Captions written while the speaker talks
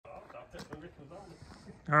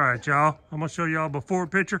All right, y'all. I'm gonna show y'all a before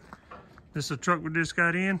picture. This is a truck we just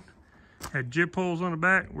got in. Had jib poles on the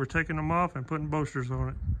back. We're taking them off and putting boasters on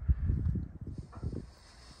it.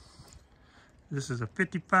 This is a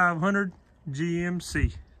 5500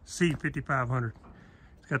 GMC C5500.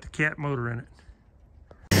 It's got the cat motor in it.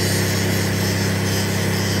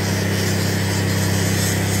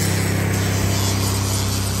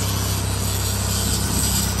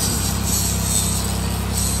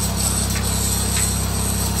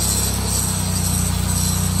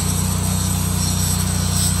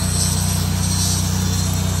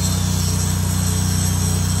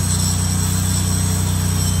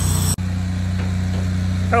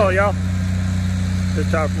 Hello, y'all. This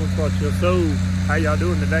is Talking with Seaux. How y'all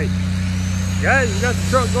doing today? Guys, we got the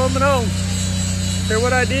truck going on. So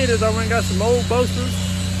what I did is I went and got some old boasters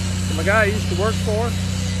that my guy used to work for.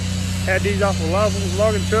 Had these off a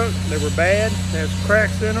logging truck. They were bad. They had some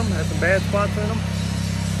cracks in them, had some bad spots in them.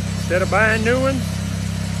 Instead of buying new ones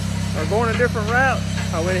or going a different route,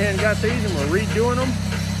 I went ahead and got these and we're redoing them,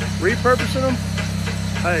 repurposing them.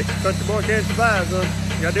 Hey, country boy can't survive, son.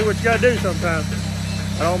 You gotta do what you gotta do sometimes.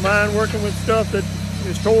 I don't mind working with stuff that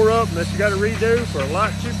is tore up and that you got to redo for a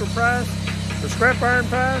lot cheaper price, for scrap iron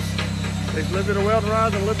price. Takes a little bit of welding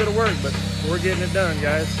rods and a little bit of work, but we're getting it done,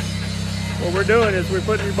 guys. What we're doing is we're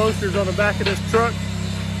putting these boasters on the back of this truck.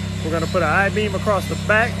 We're going to put an I-beam across the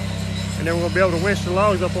back, and then we're going to be able to winch the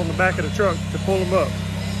logs up on the back of the truck to pull them up.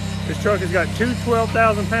 This truck has got two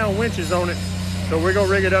 12,000-pound winches on it, so we're going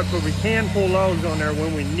to rig it up so we can pull logs on there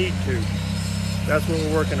when we need to. That's what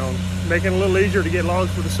we're working on, making it a little easier to get logs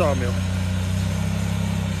for the sawmill.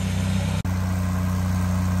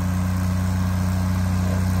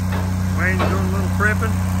 Wayne's doing a little prepping.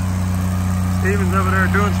 Steven's over there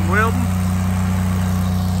doing some welding.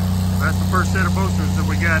 That's the first set of boasters that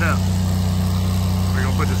we got up. We're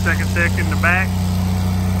gonna put the second set in the back.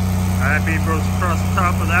 I-beam goes across the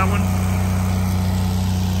top of that one.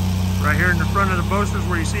 Right here in the front of the boasters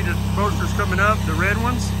where you see the boasters coming up, the red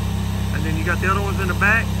ones. And then you got the other ones in the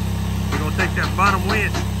back. We're gonna take that bottom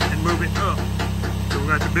winch and move it up. So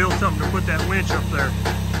we're gonna have to build something to put that winch up there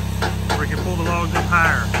where we can pull the logs up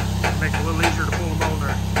higher. Make it a little easier to pull them on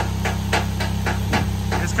there.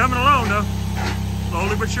 It's coming along though,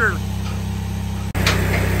 slowly but surely.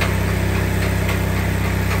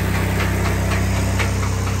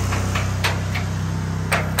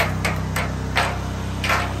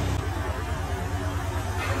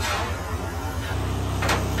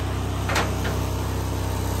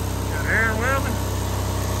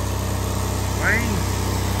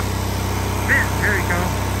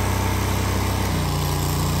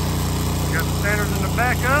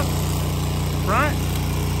 Back up, front,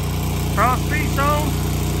 cross piece on.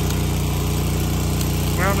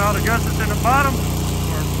 Well, now the gussets in the bottom.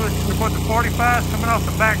 We're pushing to put the 45s coming off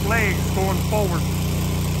the back legs going forward.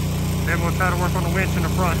 Then we'll try to work on the winch in the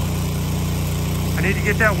front. I need to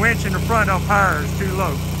get that winch in the front up higher. It's too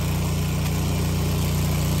low.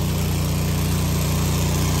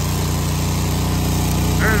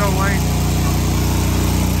 There you go, Wayne.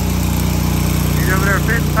 He's over there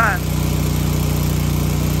fitting tight.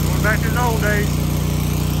 Back in the old days.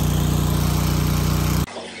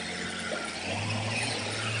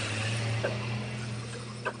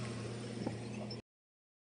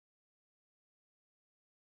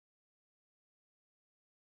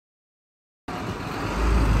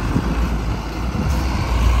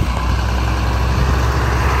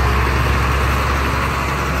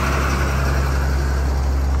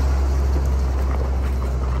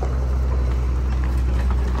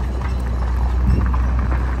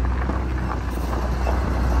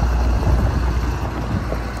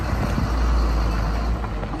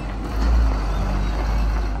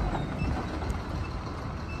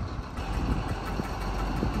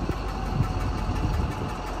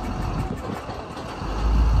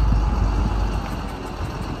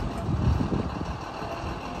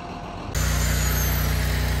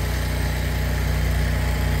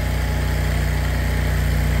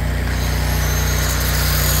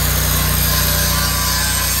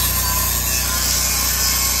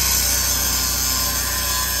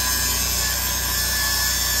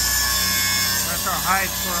 Height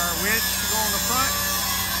for our winch to go on the front.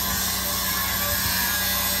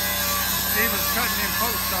 Steven's cutting them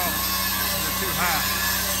posts off. They're too high.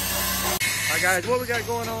 Alright guys, what we got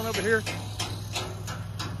going on over here?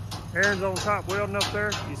 Aaron's on top welding up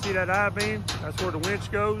there. You see that I-beam? That's where the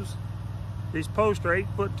winch goes. These posts are 8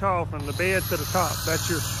 foot tall from the bed to the top. That's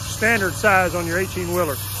your standard size on your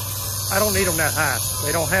 18-wheeler. I don't need them that high.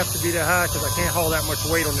 They don't have to be that high because I can't haul that much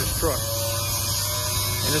weight on this truck.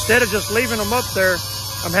 And instead of just leaving them up there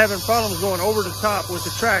I'm having problems going over the top with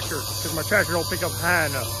the tractor because my tractor don't pick up high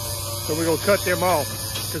enough. So we're gonna cut them off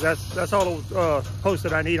because that's all those posts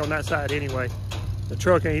that I need on that side anyway. The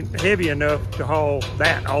truck ain't heavy enough to haul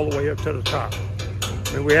that all the way up to the top.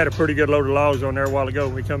 I mean, we had a pretty good load of logs on there a while ago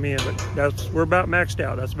when we come in, but we're about maxed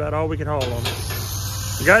out. That's about all we can haul on it.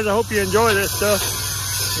 You guys, I hope you enjoy this stuff.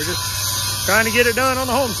 We're just trying to get it done on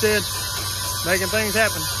the homestead, making things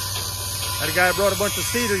happen. Had a guy brought a bunch of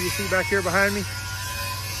cedar you see back here behind me.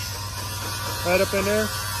 Right up in there.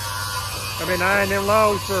 I've been eyeing them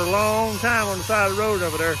logs for a long time on the side of the road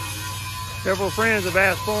over there. Several friends have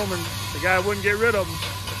asked for them and the guy wouldn't get rid of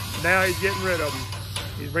them. Now he's getting rid of them.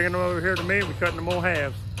 He's bringing them over here to me and we're cutting them on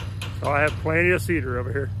halves. So I have plenty of cedar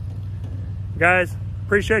over here. Guys,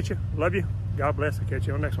 appreciate you. Love you. God bless. I'll catch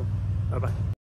you on the next one. Bye-bye.